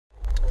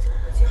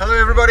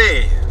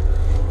everybody,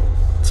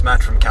 it's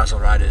Matt from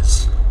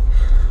CasualRiders.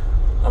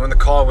 I'm in the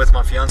car with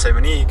my fiance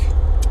Monique.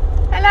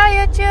 Hello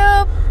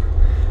YouTube!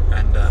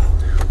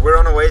 And we're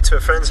on our way to a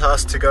friend's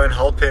house to go and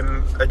help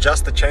him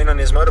adjust the chain on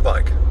his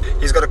motorbike.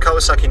 He's got a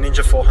Kawasaki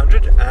Ninja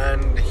 400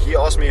 and he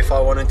asked me if I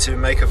wanted to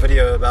make a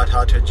video about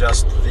how to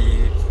adjust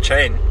the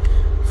chain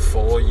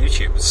for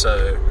YouTube.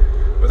 So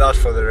without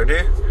further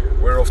ado,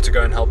 we're off to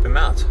go and help him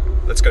out.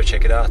 Let's go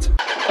check it out.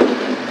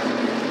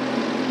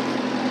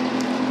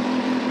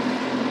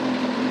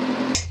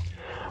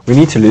 We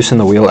need to loosen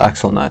the wheel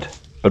axle nut,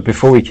 but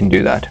before we can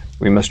do that,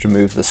 we must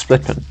remove the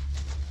split pin.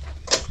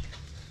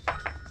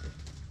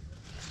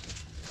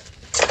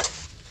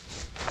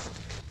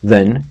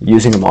 Then,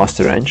 using a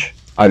master wrench,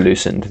 I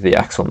loosened the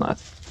axle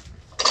nut.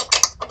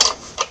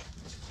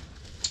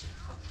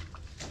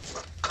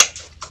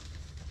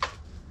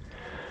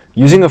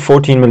 Using a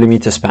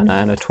 14mm spanner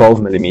and a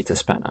 12mm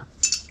spanner,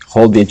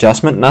 hold the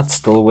adjustment nut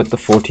still with the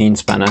 14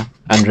 spanner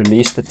and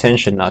release the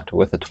tension nut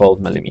with a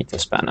 12mm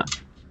spanner.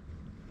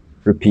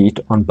 Repeat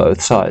on both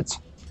sides.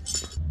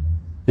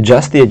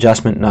 Adjust the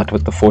adjustment nut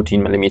with the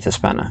 14mm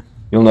spanner.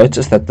 You'll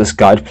notice that this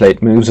guide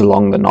plate moves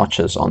along the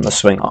notches on the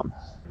swing arm.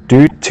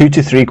 Do 2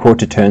 to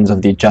 3/4 turns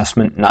of the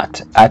adjustment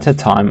nut at a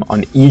time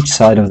on each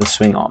side of the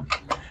swing arm,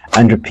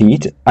 and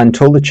repeat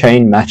until the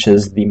chain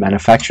matches the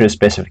manufacturer's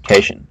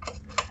specification,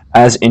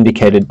 as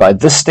indicated by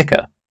this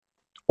sticker,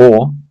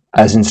 or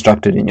as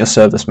instructed in your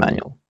service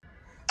manual.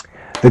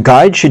 The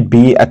guide should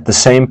be at the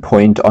same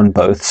point on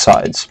both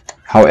sides.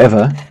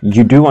 However,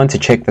 you do want to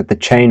check that the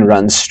chain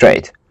runs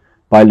straight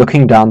by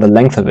looking down the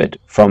length of it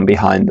from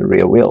behind the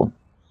rear wheel.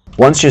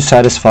 Once you're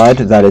satisfied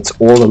that it's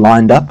all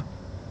aligned up,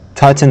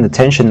 tighten the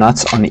tension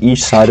nuts on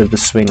each side of the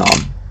swing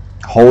arm,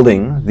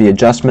 holding the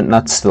adjustment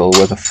nut still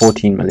with a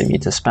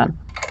 14mm spanner.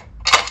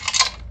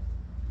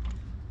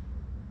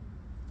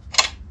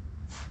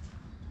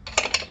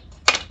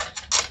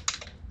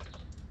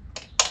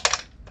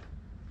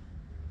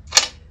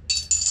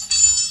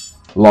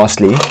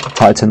 Lastly,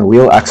 tighten the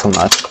wheel axle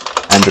nut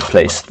and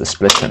replace the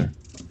split pin.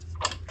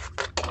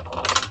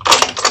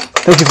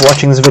 Thank you for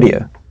watching this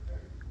video.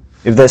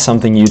 If there's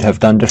something you'd have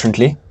done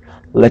differently,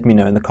 let me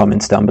know in the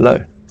comments down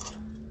below.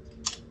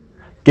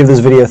 Give this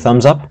video a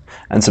thumbs up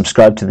and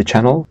subscribe to the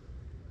channel